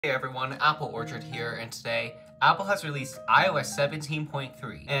Hey everyone, Apple Orchard here, and today Apple has released iOS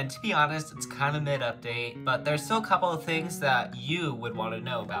 17.3. And to be honest, it's kind of mid-update, but there's still a couple of things that you would want to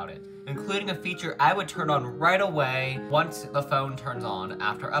know about it, including a feature I would turn on right away once the phone turns on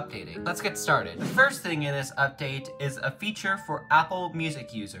after updating. Let's get started. The first thing in this update is a feature for Apple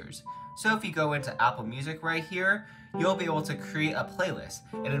Music users. So if you go into Apple Music right here, you'll be able to create a playlist.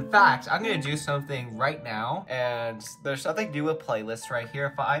 And in fact, I'm gonna do something right now, and there's something to do with playlists right here.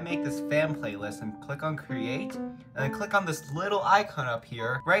 If I make this fan playlist and click on create, and then click on this little icon up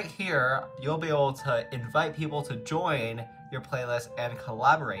here, right here, you'll be able to invite people to join your playlist and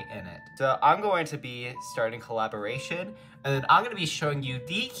collaborate in it. So I'm going to be starting collaboration, and then I'm going to be showing you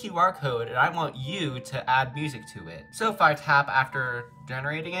the QR code, and I want you to add music to it. So if I tap after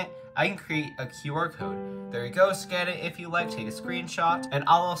generating it, I can create a QR code. There you go, scan it if you like, take a screenshot, and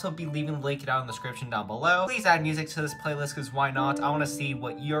I'll also be leaving a link down in the description down below. Please add music to this playlist, because why not? I want to see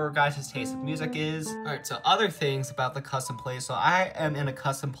what your guys' taste of music is. Alright, so other things about the custom playlist. So I am in a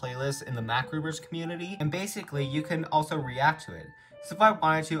custom playlist in the MacRubers community, and basically you can also react to it. So if I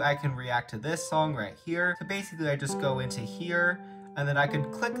wanted to, I can react to this song right here. So basically I just go into here, and then I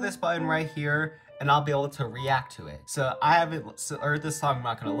can click this button right here, and I'll be able to react to it. So I haven't heard this song, I'm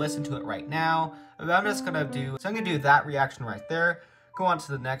not gonna listen to it right now, but I'm just gonna do that reaction right there. Go on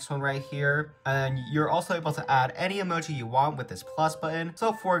to the next one right here, and you're also able to add any emoji you want with this plus button.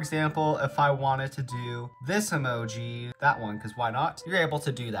 So for example, if I wanted to do this emoji, that one, because why not? You're able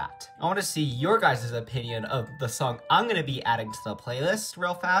to do that. I want to see your guys' opinion of the song I'm going to be adding to the playlist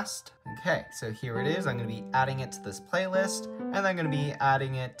real fast. Okay, so here it is. I'm going to be adding it to this playlist, and I'm going to be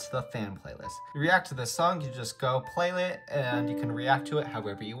adding it to the fan playlist. You react to this song, you just go play it, and you can react to it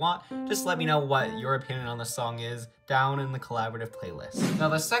however you want. Just let me know what your opinion on the song is down in the collaborative playlist. Now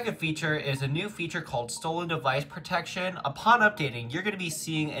the second feature is a new feature called Stolen Device Protection. Upon updating, you're going to be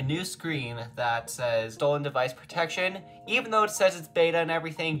seeing a new screen that says Stolen Device Protection. Even though it says it's beta and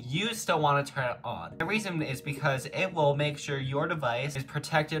everything, you still want to turn it on. The reason is because it will make sure your device is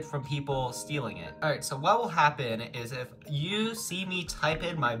protected from people stealing it. Alright, so what will happen is if you see me type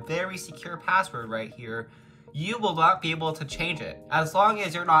in my very secure password right here, you will not be able to change it, as long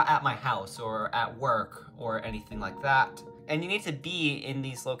as you're not at my house or at work or anything like that. And you need to be in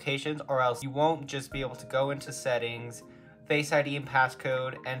these locations, or else you won't just be able to go into settings, Face ID and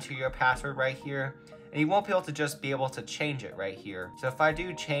passcode, enter your password right here, and you won't be able to just be able to change it right here. So if I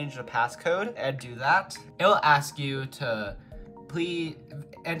do change the passcode and do that, it'll ask you to please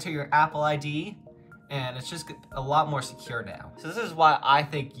enter your Apple ID, and it's just a lot more secure now. So this is why I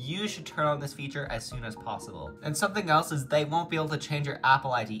think you should turn on this feature as soon as possible. And something else is they won't be able to change your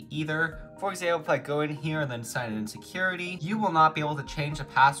Apple ID either. For example, if I go in here and then sign in security, you will not be able to change the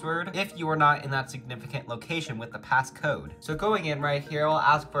password if you are not in that significant location with the passcode. So going in right here, it'll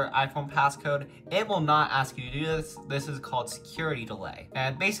ask for iPhone passcode. It will not ask you to do this. This is called security delay.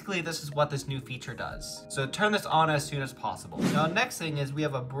 And basically this is what this new feature does. So turn this on as soon as possible. Now next thing is we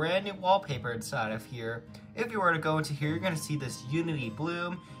have a brand new wallpaper inside of here. If you were to go into here, you're going to see this Unity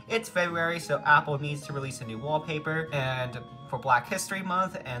Bloom. It's February, so Apple needs to release a new wallpaper and for Black History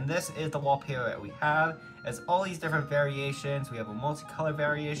Month, and this is the wallpaper that we have. It's all these different variations. We have a multicolor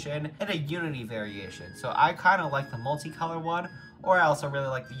variation and a Unity variation. So I kind of like the multicolor one, or I also really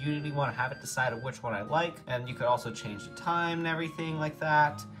like the Unity one. I haven't decided which one I like. And you could also change the time and everything like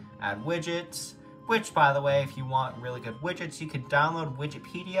that. Add widgets, which by the way, if you want really good widgets, you can download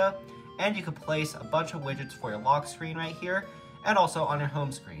Widgetpedia, and you can place a bunch of widgets for your lock screen right here, and also on your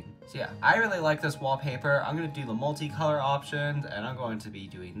home screen. So yeah, I really like this wallpaper. I'm going to do the multicolor options, and I'm going to be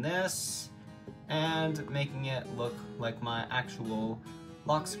doing this and making it look like my actual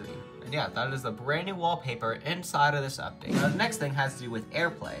lock screen. And yeah, that is the brand new wallpaper inside of this update. Now, the next thing has to do with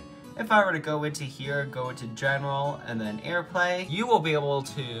Airplay. If I were to go into here, go into General, and then Airplay, you will be able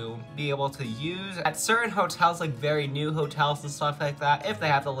to use at certain hotels, like very new hotels and stuff like that, if they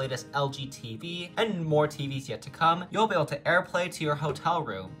have the latest LG TV and more TVs yet to come, you'll be able to Airplay to your hotel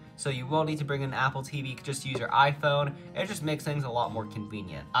room. So you won't need to bring an Apple TV, you can just use your iPhone. It just makes things a lot more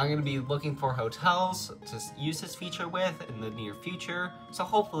convenient. I'm going to be looking for hotels to use this feature with in the near future, so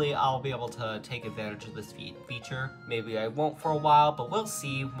hopefully I'll be able to take advantage of this feature. Maybe I won't for a while, but we'll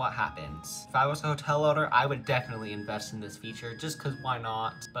see what happens. If I was a hotel owner, I would definitely invest in this feature, just because why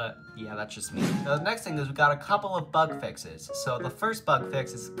not? But yeah, that's just me. Now the next thing is we got a couple of bug fixes. So the first bug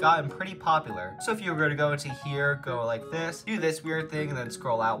fix has gotten pretty popular. So if you were going to go into here, go like this, do this weird thing, and then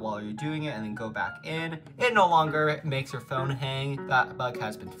scroll out while you're doing it, and then go back in, it no longer makes your phone hang. That bug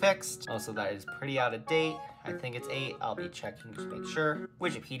has been fixed. Also, that is pretty out of date. I think it's 8. I'll be checking just to make sure.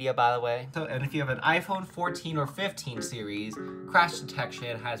 Wikipedia, by the way. So, and if you have an iPhone 14 or 15 series, crash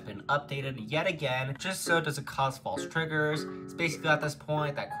detection has been updated yet again, just so it doesn't cause false triggers. It's basically at this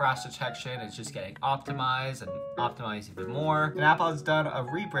point that crash detection is just getting optimized and optimized even more. And Apple has done a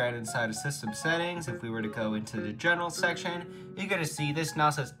rebrand inside of system settings. If we were to go into the general section, you're gonna see this now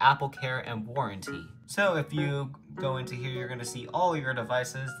says Apple Care and Warranty. So if you go into here, you're gonna see all your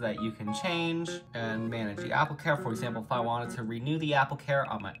devices that you can change and manage the Apple Care. For example, if I wanted to renew the Apple Care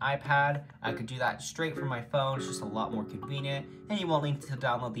on my iPad, I could do that straight from my phone. It's just a lot more convenient, and you won't need to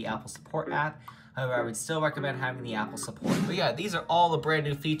download the Apple Support app. However, I would still recommend having the Apple Support. But yeah, these are all the brand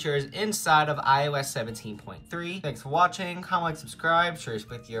new features inside of iOS 17.3. Thanks for watching. Comment, subscribe, share this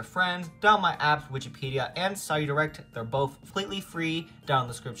with your friends. Download my apps, Wikipedia, and StudyDirect. They're both completely free down in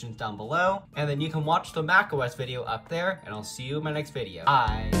the descriptions down below. And then you can watch the macOS video up there, and I'll see you in my next video.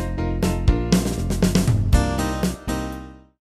 Bye.